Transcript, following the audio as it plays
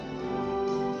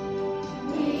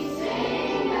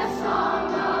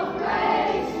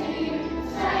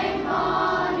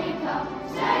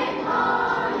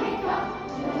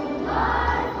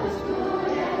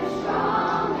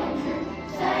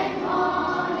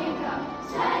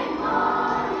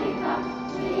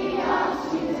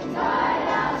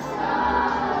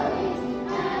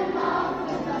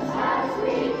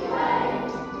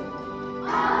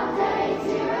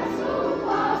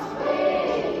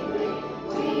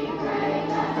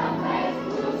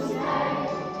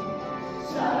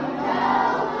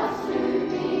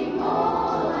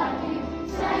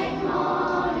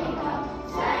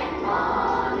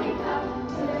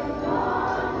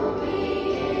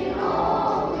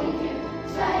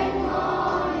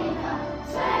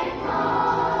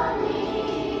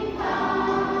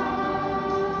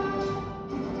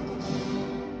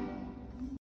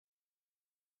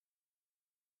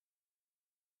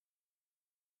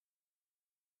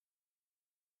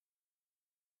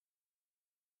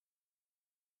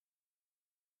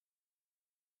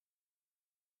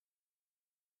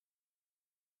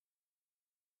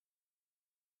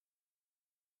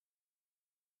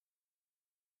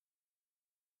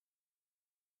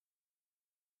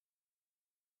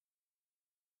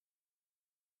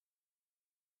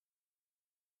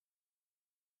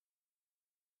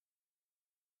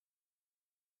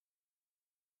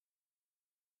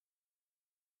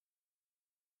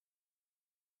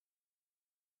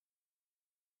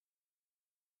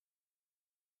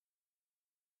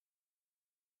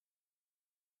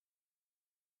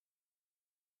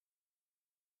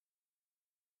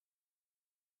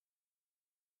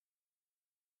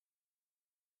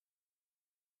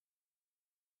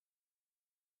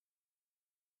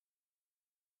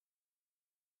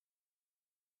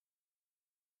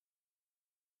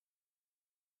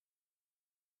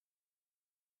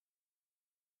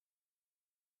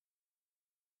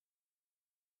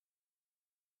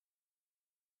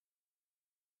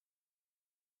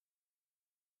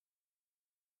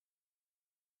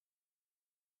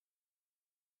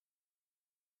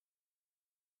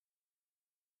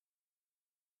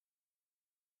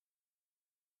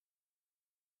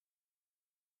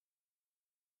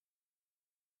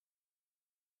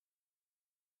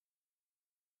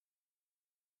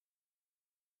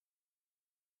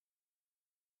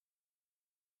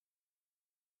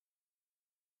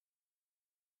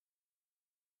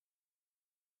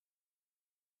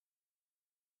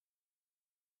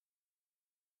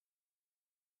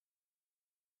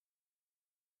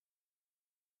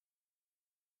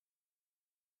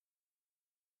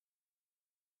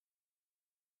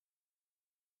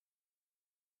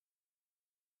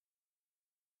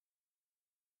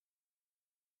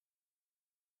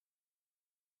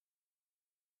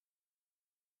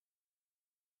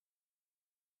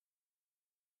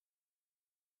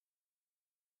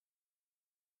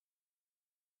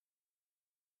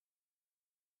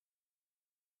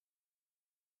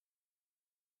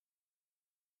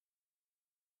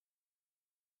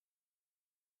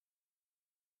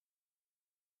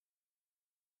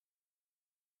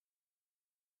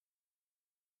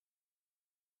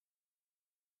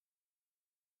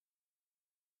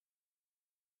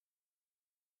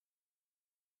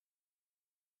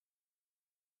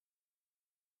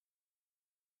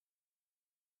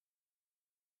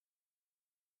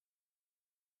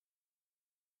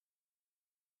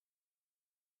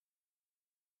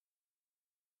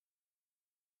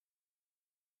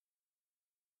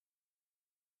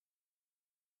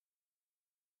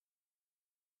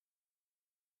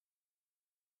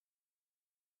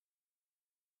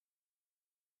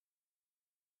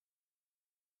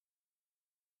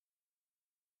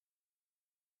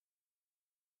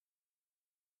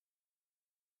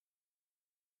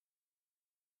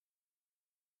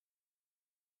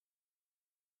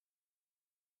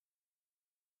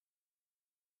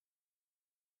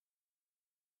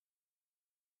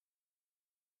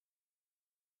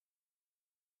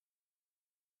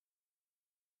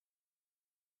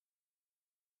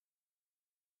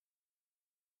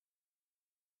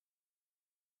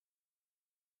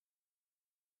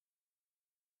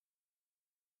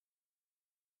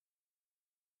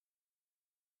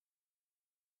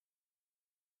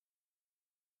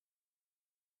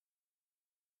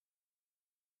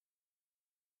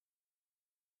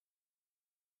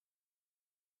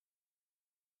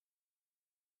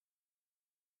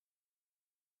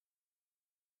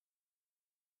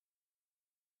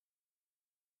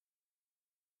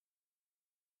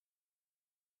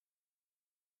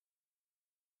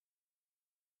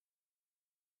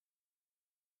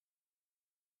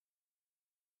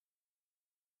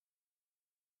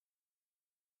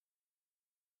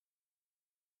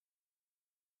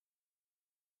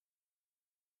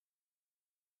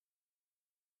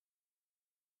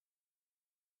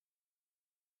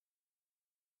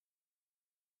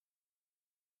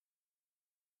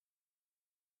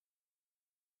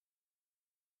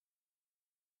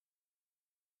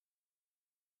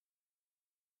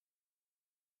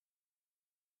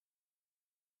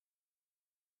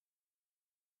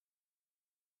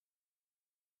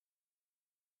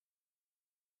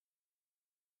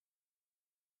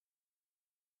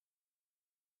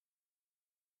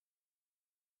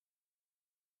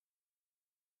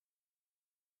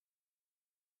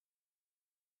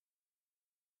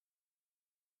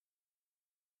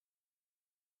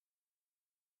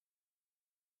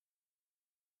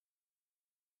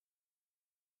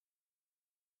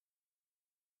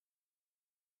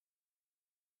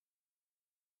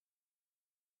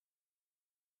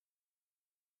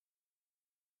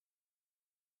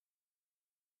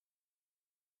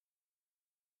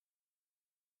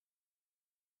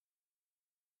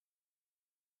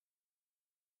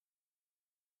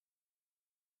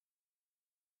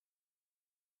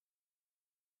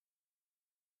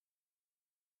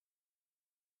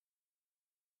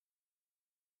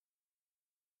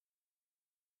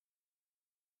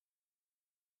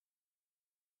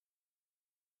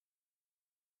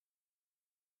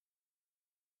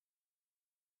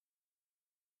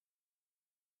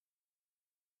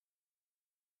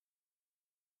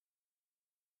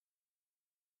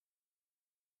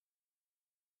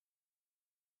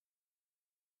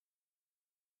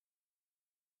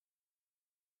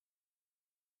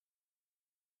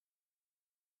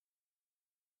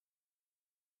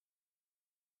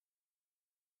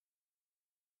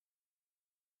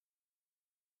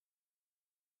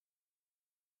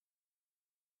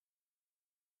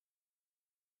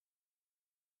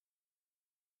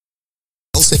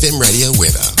FM radio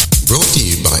weather. Brought to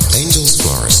you by Angels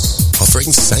Florist.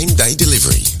 Offering same-day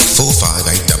delivery.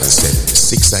 45877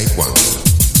 681.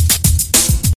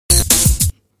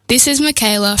 This is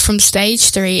Michaela from Stage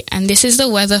 3 and this is the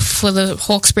weather for the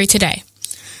Hawkesbury today.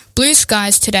 Blue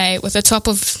skies today with a top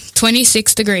of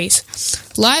 26 degrees.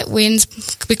 Light winds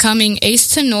becoming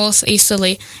east to north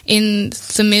easterly in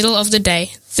the middle of the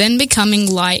day, then becoming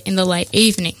light in the late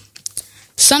evening.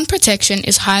 Sun protection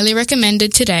is highly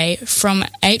recommended today from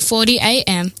 8:40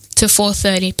 a.m. to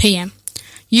 4:30 p.m.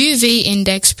 UV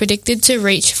index predicted to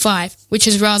reach 5, which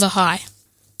is rather high.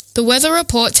 The weather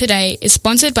report today is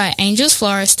sponsored by Angels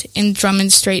Florist in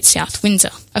Drummond Street, South Windsor,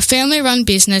 a family-run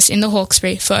business in the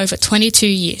Hawkesbury for over 22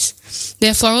 years.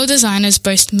 Their floral designers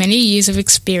boast many years of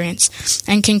experience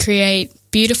and can create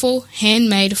beautiful,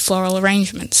 handmade floral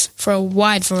arrangements for a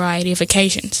wide variety of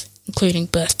occasions, including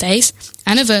birthdays,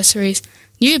 anniversaries,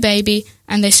 new baby,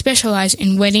 and they specialise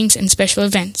in weddings and special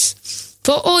events.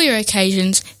 For all your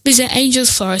occasions, visit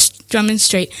Angels Florist, Drummond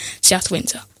Street, South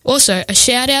Windsor. Also, a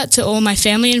shout out to all my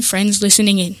family and friends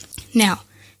listening in. Now,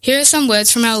 here are some words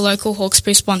from our local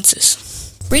Hawkesbury sponsors.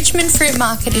 Richmond Fruit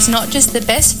Market is not just the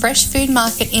best fresh food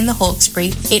market in the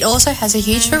Hawkesbury, it also has a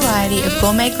huge variety of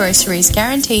gourmet groceries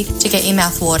guaranteed to get your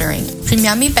mouth watering. From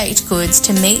yummy baked goods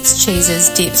to meats, cheeses,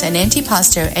 dips and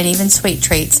antipasto and even sweet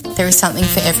treats, there is something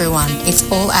for everyone. It's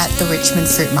all at the Richmond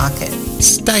Fruit Market.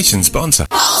 Station sponsor.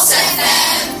 Pulse FM.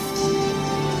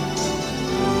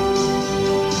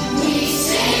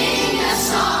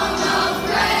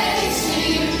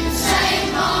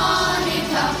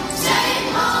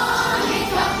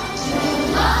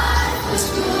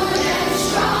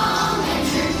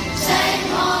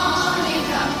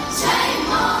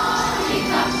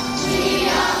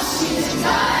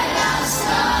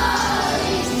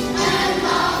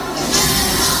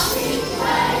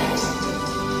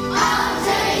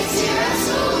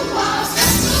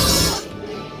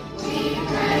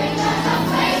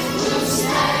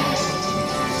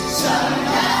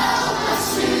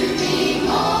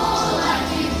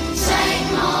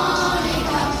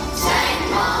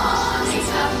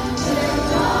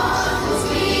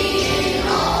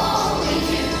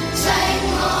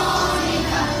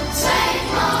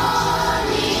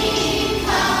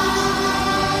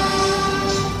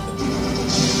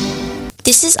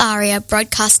 This is Aria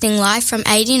broadcasting live from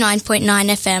 89.9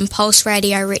 FM Pulse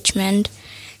Radio Richmond.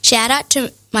 Shout out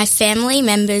to my family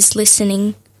members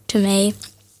listening to me.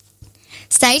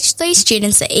 Stage 3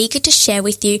 students are eager to share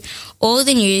with you all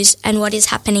the news and what is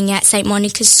happening at St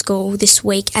Monica's School this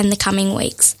week and the coming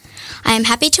weeks. I am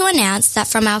happy to announce that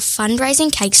from our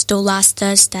fundraising cake stall last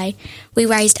Thursday, we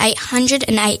raised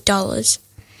 $808.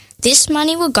 This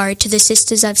money will go to the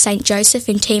Sisters of St Joseph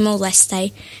in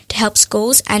Timor-Leste to help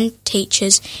schools and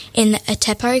teachers in the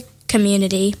Atepo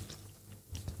community.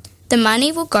 The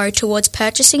money will go towards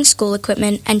purchasing school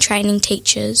equipment and training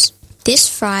teachers. This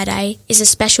Friday is a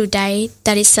special day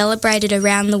that is celebrated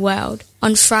around the world.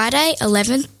 On Friday,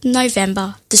 11th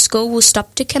November, the school will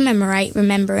stop to commemorate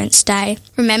Remembrance Day.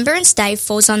 Remembrance Day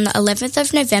falls on the 11th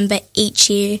of November each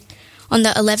year, on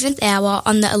the 11th hour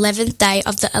on the 11th day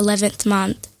of the 11th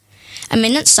month. A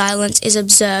minute's silence is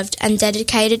observed and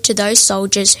dedicated to those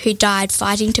soldiers who died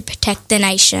fighting to protect the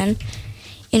nation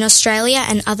in Australia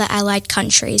and other allied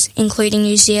countries, including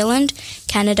New Zealand,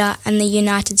 Canada and the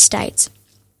United States.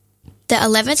 The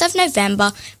 11th of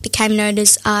November became known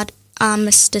as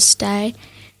Armistice Day,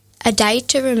 a day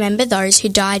to remember those who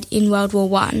died in World War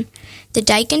I. The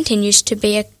day continues to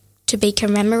be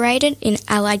commemorated in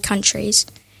allied countries.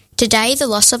 Today, the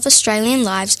loss of Australian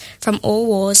lives from all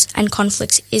wars and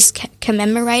conflicts is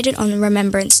commemorated on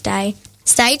Remembrance Day.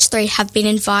 Stage 3 have been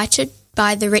invited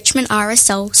by the Richmond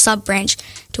RSL sub-branch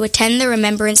to attend the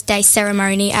Remembrance Day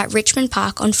ceremony at Richmond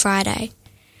Park on Friday.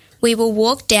 We will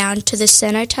walk down to the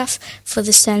cenotaph for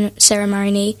the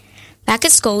ceremony. Back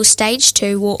at school, Stage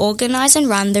 2 will organise and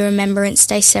run the Remembrance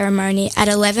Day ceremony at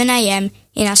 11 a.m.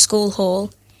 in our school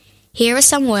hall. Here are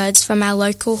some words from our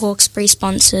local Hawkesbury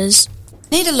sponsors.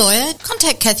 Need a lawyer?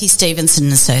 Contact Kathy Stevenson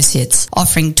and Associates,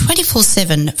 offering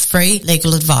 24/7 free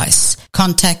legal advice.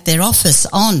 Contact their office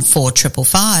on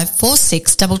 4555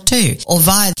 4622 or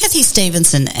via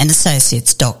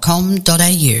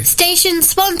kathystevensonandassociates.com.au. Station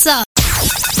sponsor.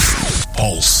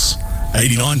 Pulse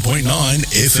 89.9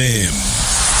 FM.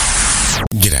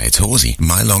 G'day, it's Horsey.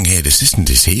 My long-haired assistant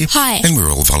is here. Hi. And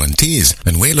we're all volunteers,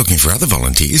 and we're looking for other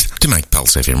volunteers to make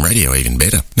Pulse FM radio even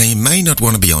better. Now, you may not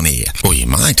want to be on air, or you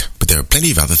might, but there are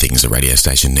plenty of other things a radio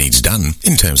station needs done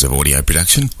in terms of audio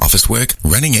production, office work,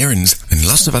 running errands, and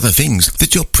lots of other things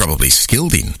that you're probably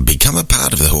skilled in. Become a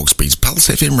part of the Hawkesbury's Pulse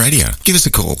FM radio. Give us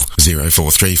a call,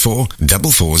 0434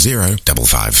 440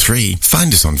 553.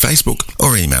 Find us on Facebook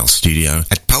or email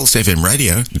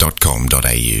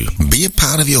studio@pulsefmradio.com.au. Be a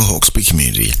part of your Hawkesbury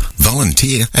community.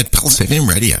 Volunteer at Pulse FM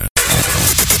Radio.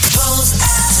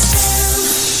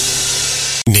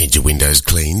 Need your windows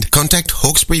cleaned? Contact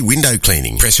Hawkesbury Window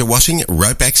Cleaning. Pressure washing,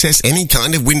 rope access, any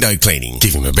kind of window cleaning.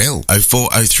 Give him a bell.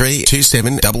 0403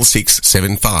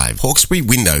 276675. Hawkesbury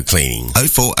Window Cleaning.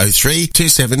 0403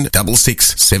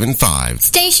 276675.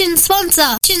 Station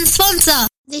sponsor.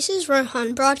 This is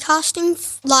Rohan, broadcasting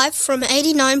live from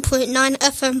 89.9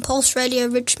 FM Pulse Radio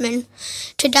Richmond.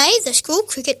 Today, the school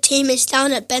cricket team is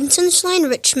down at Benson's Lane,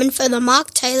 Richmond for the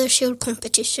Mark Taylor Shield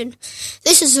competition.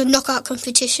 This is a knockout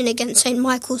competition against St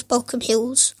Michael's Balcombe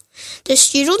Hills. The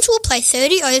students will play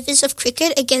 30 overs of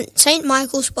cricket against St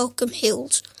Michael's Balcombe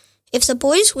Hills. If the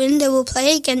boys win, they will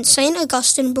play against St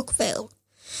Augustine Brookvale.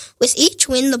 With each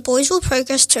win, the boys will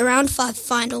progress to round 5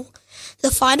 final. The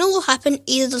final will happen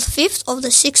either the 5th or the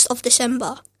 6th of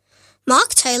December.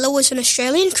 Mark Taylor was an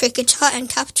Australian cricketer and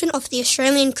captain of the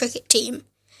Australian cricket team.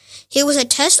 He was a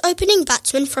test opening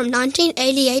batsman from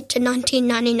 1988 to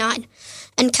 1999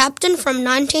 and captain from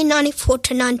 1994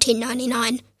 to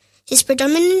 1999. His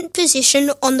predominant position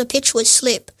on the pitch was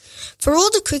slip. For all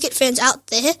the cricket fans out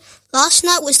there, last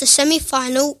night was the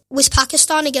semi-final with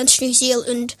Pakistan against New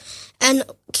Zealand, and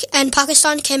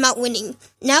Pakistan came out winning.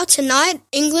 Now tonight,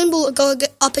 England will go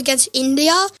up against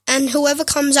India, and whoever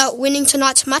comes out winning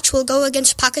tonight's match will go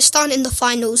against Pakistan in the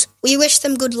finals. We wish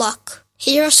them good luck.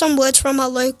 Here are some words from our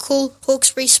local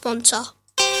Hawkesbury sponsor.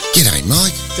 G'day,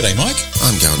 Mike. G'day, Mike.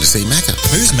 I'm going to see Macca.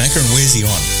 Who's Macca and where's he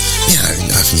on? You know,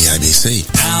 from the ABC.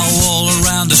 Now all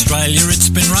around Australia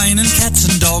it's been raining cats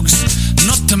and dogs,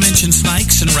 not to mention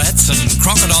snakes and rats and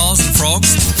crocodiles and frogs.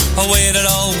 I waited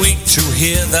all week to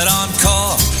hear that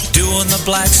encore, doing the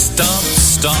black stomp.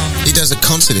 He does a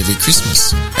concert every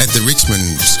Christmas at the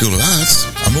Richmond School of Arts.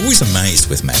 I'm always amazed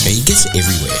with Macca. He gets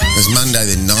everywhere. It's Monday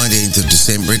the 19th of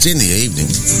December. It's in the evening.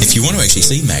 If you want to actually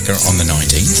see Macca on the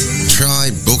 19th,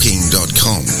 try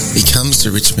booking.com. He comes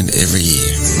to Richmond every year.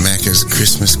 Macca's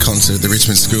Christmas concert at the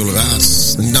Richmond School of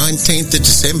Arts, the 19th of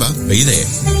December. Are you there?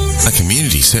 A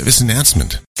community service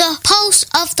announcement. The Pulse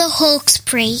of the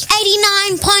Hawkesbury,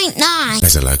 89.9.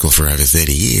 As a local for over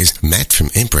 30 years, Matt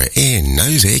from Emperor Air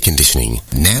knows air conditioning.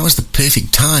 Now is the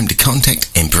perfect time to contact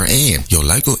Emperor Air, your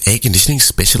local air conditioning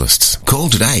specialists. Call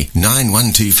today,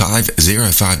 9125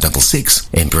 0566.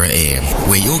 Emperor Air,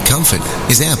 where your comfort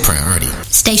is our priority.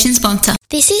 Station sponsor.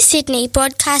 This is Sydney,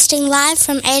 broadcasting live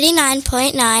from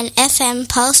 89.9 FM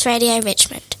Pulse Radio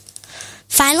Richmond.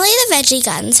 Finally, the veggie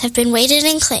gardens have been weeded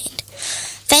and cleaned.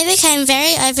 They became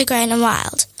very overgrown and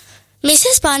wild.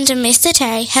 Mrs. Bond and Mr.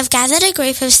 Terry have gathered a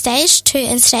group of Stage 2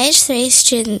 and Stage 3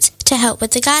 students to help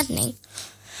with the gardening.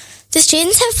 The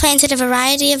students have planted a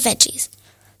variety of veggies.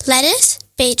 Lettuce,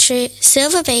 beetroot,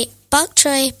 silver beet, bok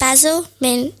choy, basil,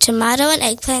 mint, tomato and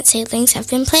eggplant seedlings have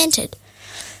been planted.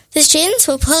 The students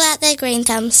will pull out their green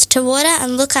thumbs to water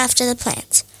and look after the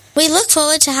plants. We look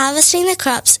forward to harvesting the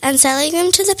crops and selling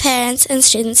them to the parents and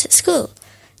students at school.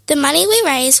 The money we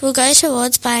raise will go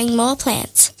towards buying more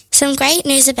plants. Some great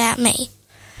news about me.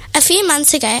 A few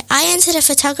months ago, I entered a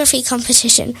photography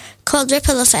competition called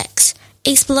Ripple Effects,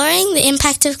 exploring the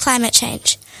impact of climate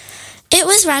change. It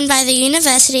was run by the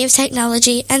University of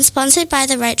Technology and sponsored by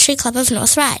the Rotary Club of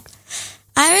North Ryde.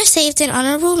 I received an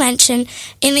honourable mention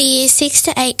in the Years 6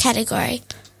 to 8 category.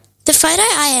 The photo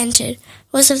I entered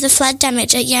was of the flood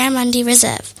damage at Yarramundi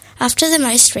Reserve after the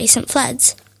most recent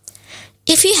floods.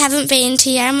 If you haven't been to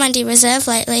Yarramundi Reserve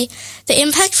lately, the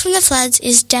impact from the floods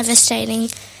is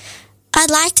devastating. I'd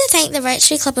like to thank the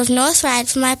Rotary Club of North Ryde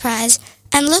for my prize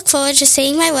and look forward to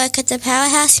seeing my work at the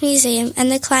Powerhouse Museum and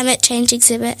the Climate Change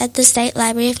exhibit at the State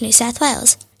Library of New South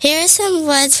Wales. Here are some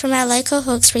words from our local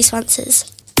Hawkesbury sponsors.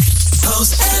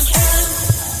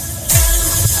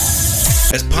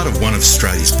 as part of one of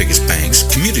Australia's biggest banks,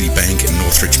 Community Bank in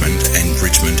North Richmond and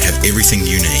Richmond have everything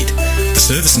you need. The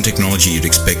service and technology you'd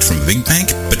expect from a big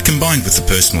bank, but combined with the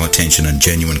personal attention and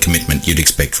genuine commitment you'd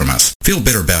expect from us. Feel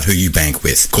better about who you bank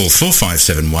with. Call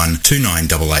 4571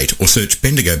 2988 or search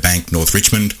Bendigo Bank North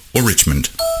Richmond or Richmond.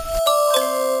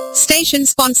 Station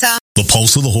sponsor. The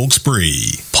Pulse of the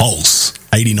Hawkesbury. Pulse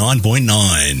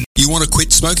 89.9. You want to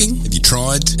quit smoking? Have you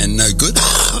tried and no good?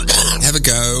 Have a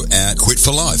go at Quit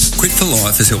for Life. Quit for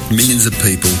Life has helped millions of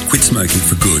people quit smoking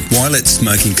for good. Why let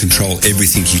smoking control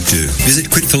everything you do?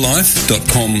 Visit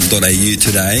quitforlife.com.au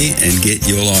today and get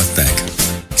your life back.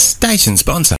 Station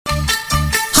sponsor.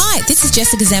 Hi, this is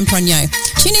Jessica Zamprogno.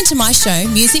 Tune into my show,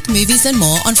 Music, Movies and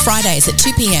More, on Fridays at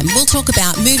 2 p.m. We'll talk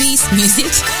about movies,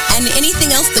 music and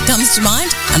anything else that comes to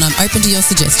mind, and I'm open to your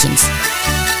suggestions.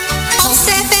 Pulse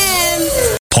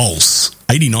FM! Pulse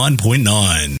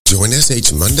 89.9. Join us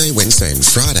each Monday, Wednesday and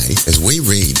Friday as we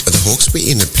read the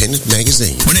Hawkesbury Independent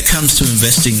magazine. When it comes to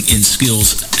investing in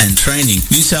skills and training,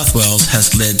 New South Wales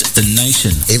has led the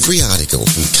nation. Every article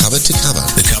from cover to cover.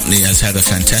 The company has had a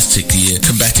fantastic year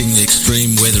combating the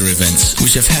extreme weather events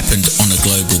which have happened on a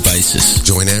global basis.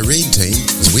 Join our read team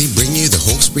as we bring you the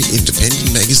Hawkesbury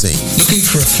Independent magazine. Looking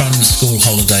for a fun school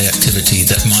holiday activity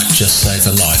that might just save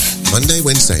a life? Monday,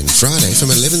 Wednesday and Friday from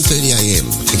 11:30am,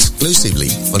 exclusively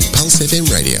on Pulse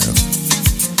FM Radio.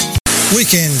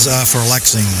 Weekends are for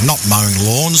relaxing, not mowing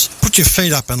lawns. Put your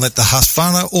feet up and let the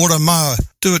Husqvarna Auto Mower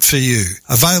do it for you.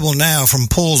 Available now from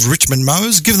Paul's Richmond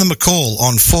Mowers. Give them a call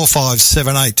on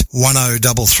 4578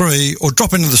 1033 or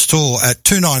drop into the store at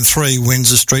 293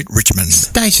 Windsor Street, Richmond.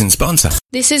 Station sponsor.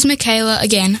 This is Michaela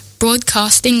again,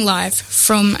 broadcasting live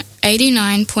from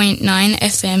 89.9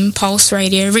 FM Pulse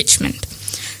Radio Richmond.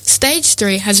 Stage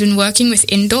 3 has been working with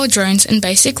indoor drones and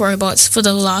basic robots for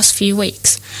the last few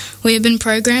weeks. We have been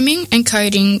programming and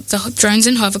coding the drones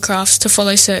and hovercrafts to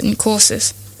follow certain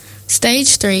courses.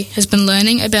 Stage 3 has been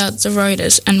learning about the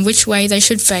rotors and which way they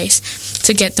should face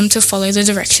to get them to follow the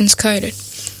directions coded.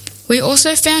 We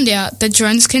also found out that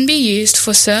drones can be used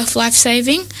for surf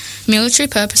lifesaving, military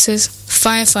purposes,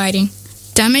 firefighting,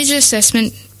 damage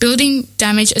assessment, building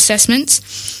damage assessments,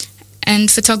 and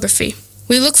photography.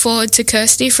 We look forward to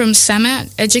Kirsty from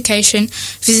Samat Education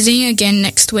visiting again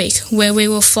next week, where we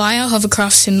will fly our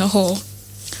hovercrafts in the hall.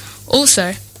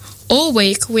 Also, all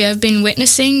week we have been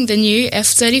witnessing the new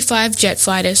F-35 jet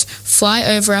fighters fly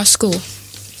over our school.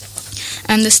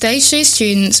 And the Stage 3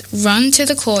 students run to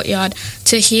the courtyard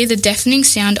to hear the deafening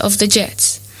sound of the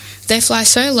jets. They fly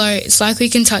so low it's like we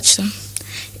can touch them.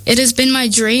 It has been my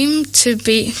dream to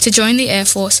join the Air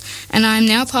Force, and I am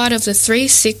now part of the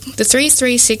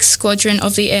 336 Squadron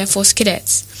of the Air Force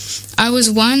Cadets. I was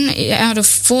one out of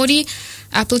 40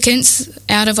 applicants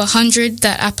out of 100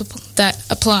 that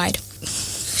applied.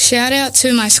 Shout out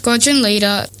to my squadron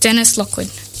leader, Dennis Lockwood.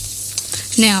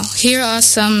 Now, here are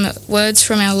some words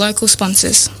from our local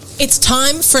sponsors. It's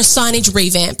time for a signage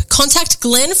revamp. Contact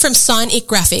Glenn from Sign It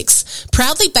Graphics,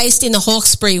 proudly based in the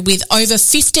Hawkesbury with over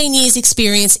 15 years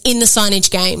experience in the signage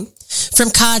game.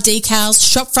 From car decals,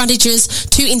 shop frontages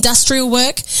to industrial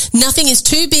work, nothing is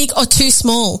too big or too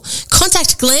small.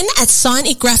 Contact Glenn at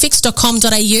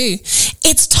signitgraphics.com.au.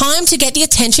 It's time to get the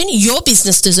attention your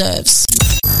business deserves.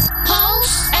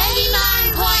 Pulse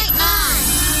 89.9.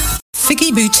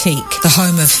 Figgy Boutique, the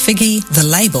home of Figgy, the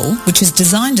label, which is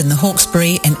designed in the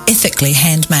Hawkesbury and ethically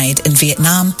handmade in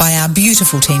Vietnam by our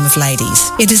beautiful team of ladies.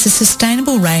 It is a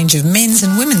sustainable range of men's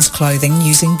and women's clothing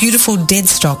using beautiful dead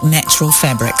stock natural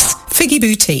fabrics. Figgy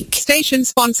Boutique. Station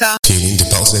sponsor. Tune in to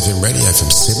Pulse FM Radio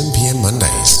from 7pm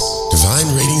Mondays.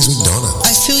 Divine Readings with Donna.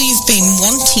 I feel you've been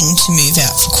wanting to move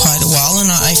out for quite a while,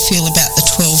 and I feel about the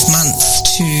 12 months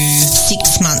to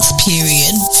 6 months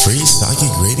period. Free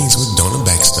psychic readings with Donna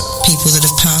Baxter. People that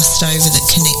have passed over that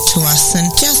connect to us, and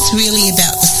just really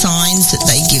about the signs that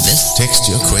they give us.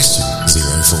 Text your question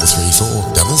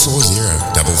 0434 440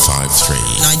 553.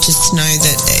 And I just know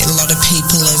that a lot of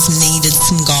people have needed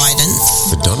some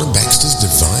guidance. For Donna Baxter's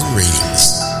Divine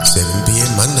Readings, 7pm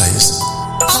Mondays.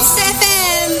 Pulse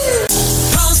FM!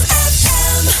 Pulse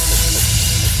FM!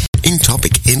 In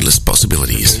topic, endless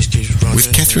possibilities with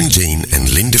Catherine Jean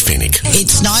and Linda Fennick.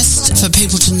 It's nice for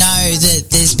people to know that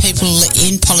there's people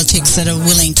in politics that are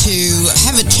willing to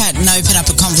have a chat and open up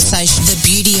a conversation. The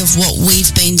beauty of what we've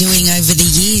been doing over the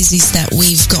years is that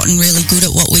we've gotten really good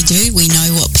at what we do. We know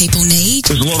what people need.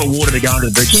 There's a lot of water to go under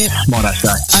the bridge, might I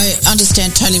say. I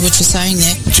understand totally what you're saying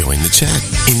there. Join the chat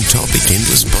in topic,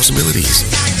 endless possibilities.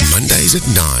 Mondays at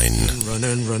 9.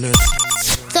 Run.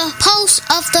 The Pulse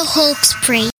of the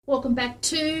Hawkesbury. Welcome back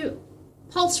to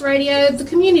Pulse Radio, the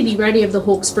community radio of the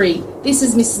Hawkesbury. This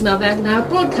is Mrs. Malvagna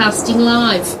broadcasting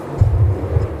live.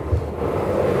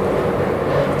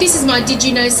 This is my Did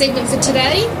You Know segment for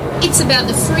today. It's about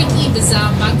the freaky,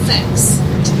 bizarre bug facts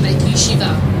to make you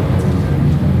shiver.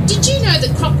 Did you know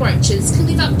that cockroaches can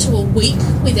live up to a week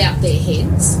without their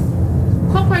heads?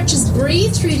 Cockroaches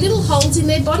breathe through little holes in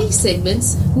their body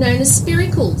segments known as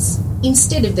spiracles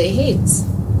instead of their heads.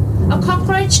 A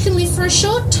cockroach can live for a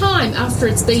short time after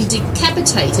it's been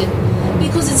decapitated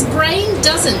because its brain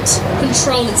doesn't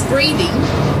control its breathing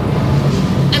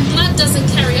and blood doesn't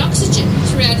carry oxygen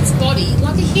throughout its body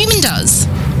like a human does.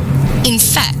 In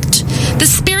fact, The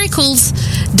spiracles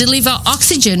deliver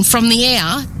oxygen from the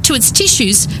air to its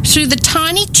tissues through the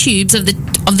tiny tubes of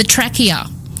the trachea.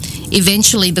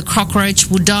 Eventually, the cockroach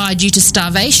will die due to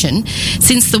starvation,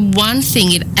 since the one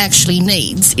thing it actually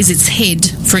needs is its head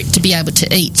for it to be able to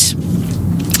eat.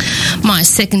 My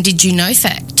second did you know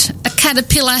fact: a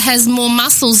caterpillar has more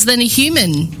muscles than a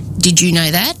human. Did you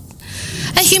know that?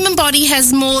 A human body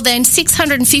has more than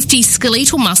 650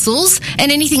 skeletal muscles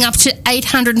and anything up to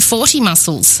 840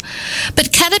 muscles.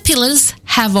 But caterpillars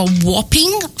have a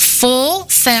whopping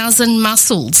 4,000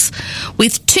 muscles,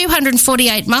 with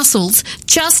 248 muscles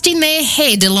just in their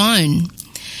head alone.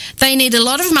 They need a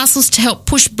lot of muscles to help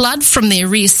push blood from their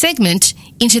rear segment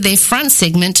into their front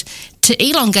segment to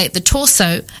elongate the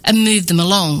torso and move them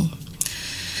along.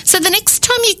 So the next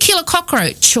time you kill a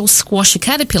cockroach or squash a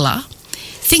caterpillar,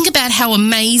 think about how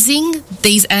amazing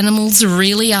these animals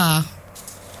really are.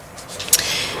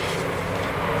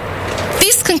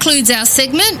 This concludes our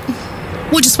segment.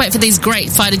 We'll just wait for these great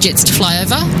fighter jets to fly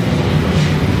over.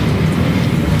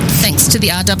 Thanks to the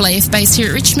RAAF base here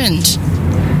at Richmond.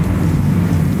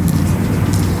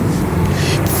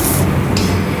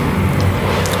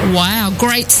 Wow,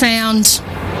 great sound.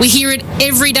 We hear it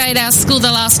every day at our school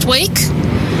the last week.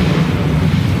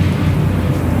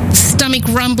 Stomach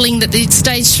rumbling that the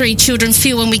stage 3 children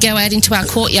feel when we go out into our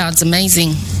courtyards. Amazing.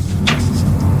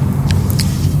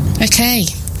 Okay,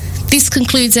 this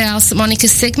concludes our St Monica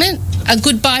segment. A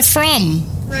goodbye from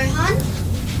Rohan,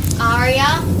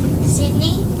 Aria,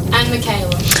 Sydney and Michaela.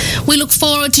 We look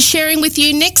forward to sharing with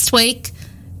you next week,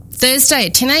 Thursday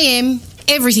at 10 a.m,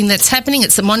 everything that's happening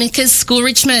at St Monica's School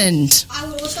Richmond. I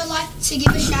would also like to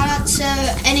give a shout out to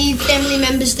any family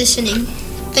members listening.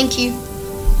 Thank you.